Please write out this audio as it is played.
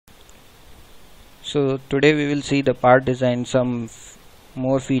So today we will see the part design, some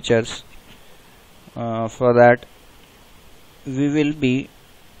more features. For that we will be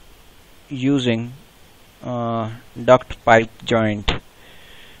using duct pipe joint.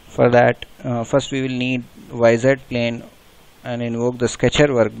 For that first we will need YZ plane and invoke the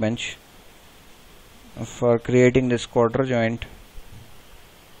sketcher workbench. For creating this quarter joint,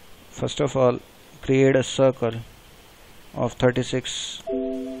 first of all create a circle of 36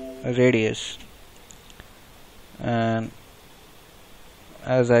 radius, and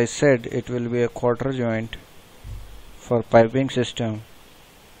as I said, it will be a quarter joint for piping system.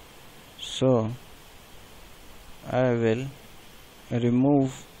 So I will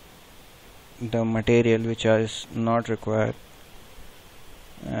remove the material which is not required,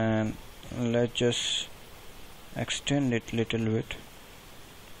 and let's just extend it little bit,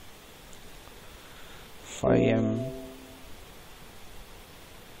 5 mm.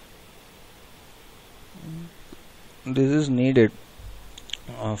 This is needed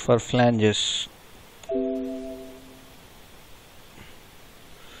for flanges.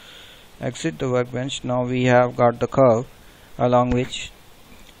 Exit the workbench. Now we have got the curve along which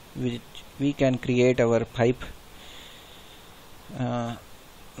we can create our pipe.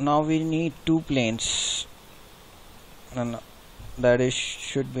 Now we need two planes, and that is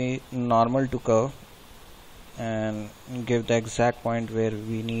should be normal to curve, and give the exact point where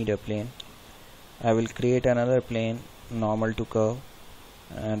we need a plane. I will create another plane normal to curve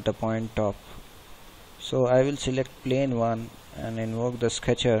at the point top. So I will select plane 1 and invoke the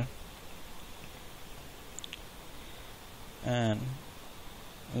sketcher, and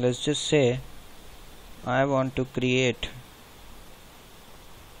let's just say I want to create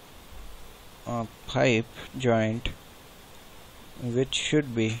a pipe joint which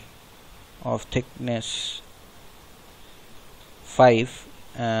should be of thickness 5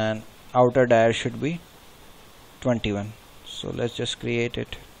 and outer dia should be 21. So let's just create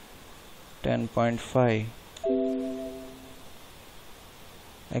it 10.5.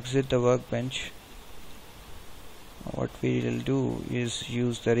 Exit the workbench. What we will do is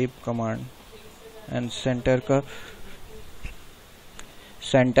use the rip command and center curve.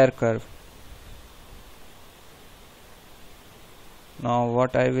 Now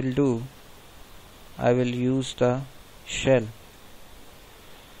what I will do, I will use the shell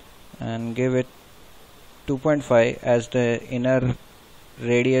and give it 2.5 as the inner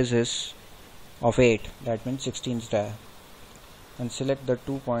radius is of 8, that means 16 dia, and select the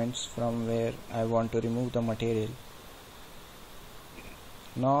 2 points from where I want to remove the material.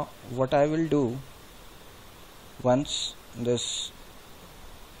 Now what I will do, once this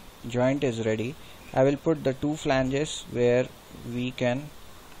joint is ready, I will put the two flanges where we can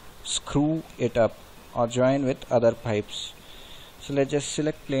screw it up or join with other pipes. So let's just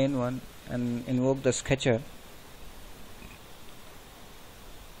select plane 1 and invoke the sketcher,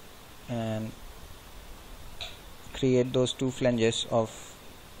 and create those two flanges of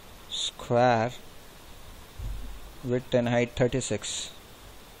square width and height 36.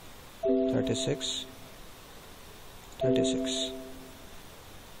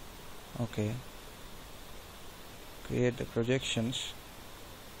 Okay, create the projections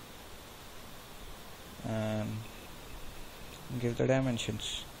and give the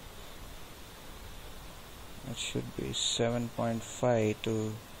dimensions. It should be 7.5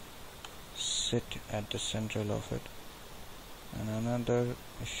 to sit at the central of it, and another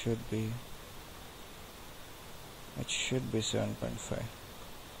should be 7.5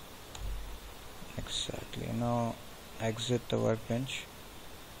 exactly. Now exit the workbench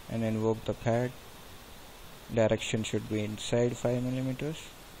and invoke the pad. Direction should be inside 5 mm,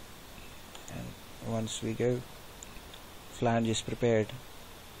 and once we go, flange is prepared.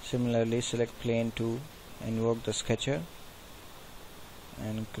 Similarly, select plane 2, invoke the sketcher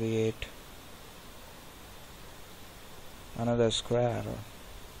and create another square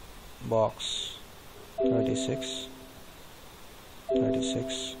box 36.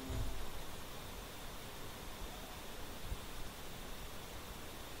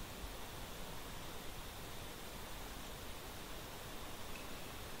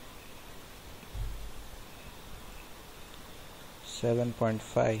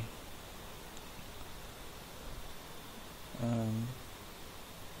 7.5.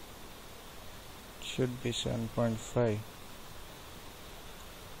 Should be 7.5.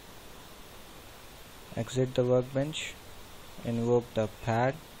 Exit the workbench, invoke the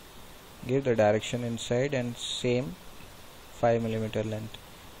pad, give the direction inside and same 5 mm length.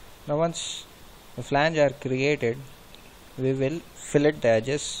 Now once the flange are created, we will fillet the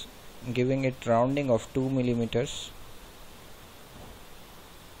edges, giving it rounding of 2 mm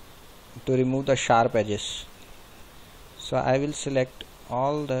to remove the sharp edges. So I will select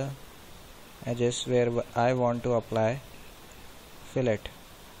all the edges where I want to apply fillet.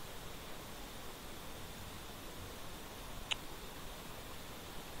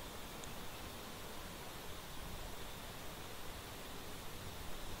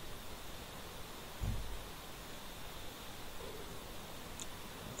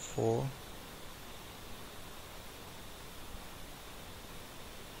 Four.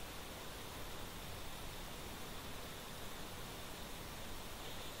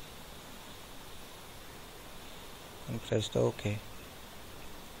 And press the OK.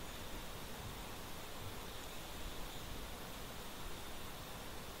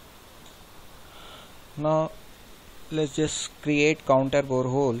 Now let's just create counter bore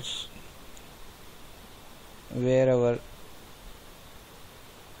holes where our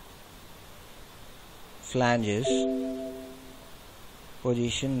flanges.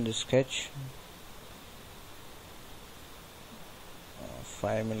 Position the sketch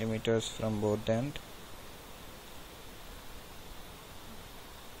 5 millimeters from both ends.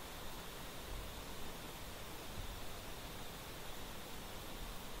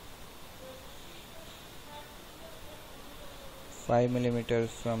 $5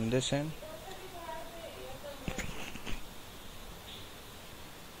 from this end.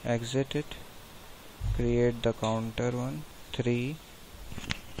 Exit it. Create the counter one 3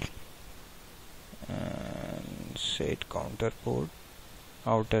 and set counter port.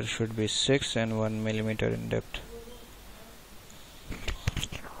 Outer should be 6 and 1 millimeter in depth.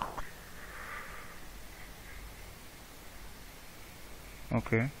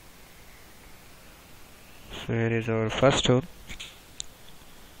 Okay. So here is our first hole.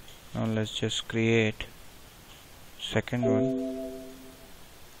 Now let's just create second one.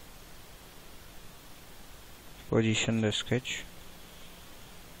 Position the sketch.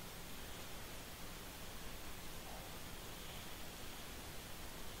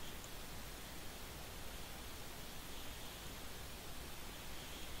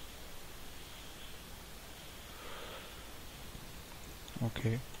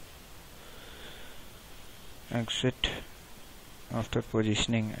 Okay. Exit after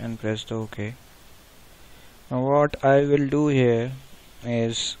positioning and press the OK. Now what I will do here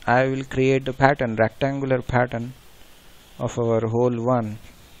is I will create the pattern, rectangular pattern of our hole 1.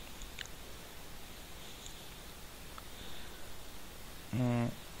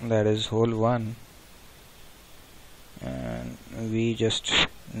 That is hole 1, and we just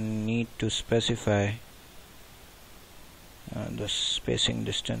need to specify the spacing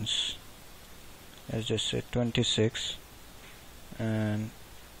distance. Let's just say 26, and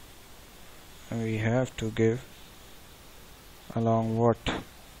we have to give along what?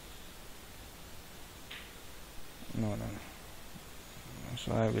 No.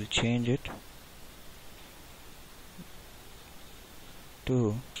 So I will change it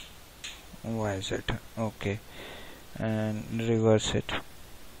to YZ. Okay, and reverse it.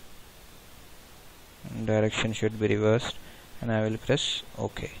 Direction should be reversed, and I will press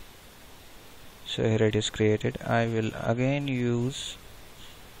OK. So here it is created. I will again use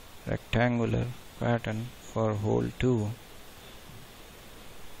rectangular pattern for hole 2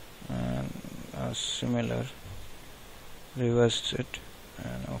 and a similar, reverse it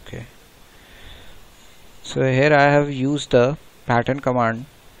and OK. So here I have used the pattern command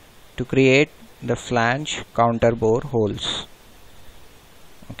to create the flange counter bore holes.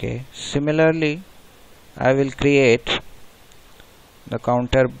 Okay, similarly I will create the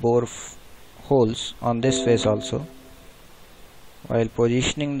counter bore holes on this face also while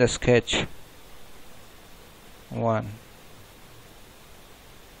positioning the sketch 1,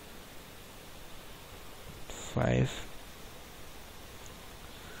 5,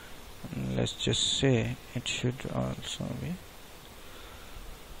 and let's just say it should also be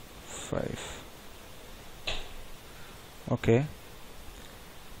 5. Okay,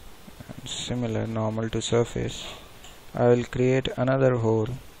 and similar normal to surface. I will create another hole.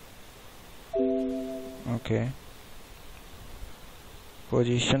 Okay,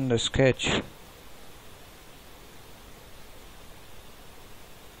 position the sketch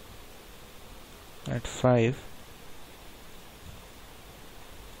at 5,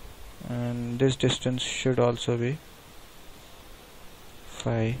 and this distance should also be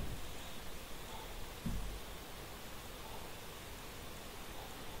 5.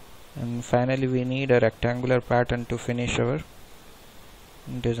 And finally we need a rectangular pattern to finish our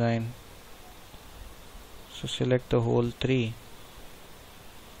design. So select the hole 3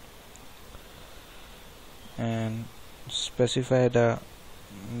 and specify the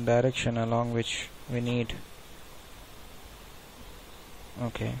direction along which we need.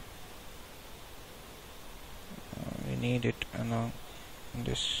 Okay, need it along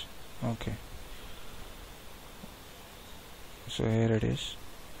this. Okay, so here it is.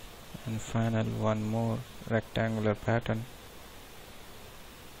 And final one more rectangular pattern,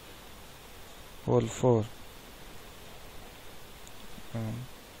 hole 4.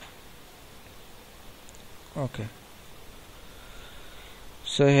 Okay,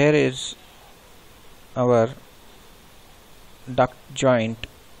 so here is our duct joint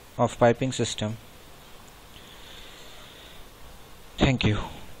of piping system. Thank you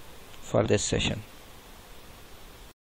for this session.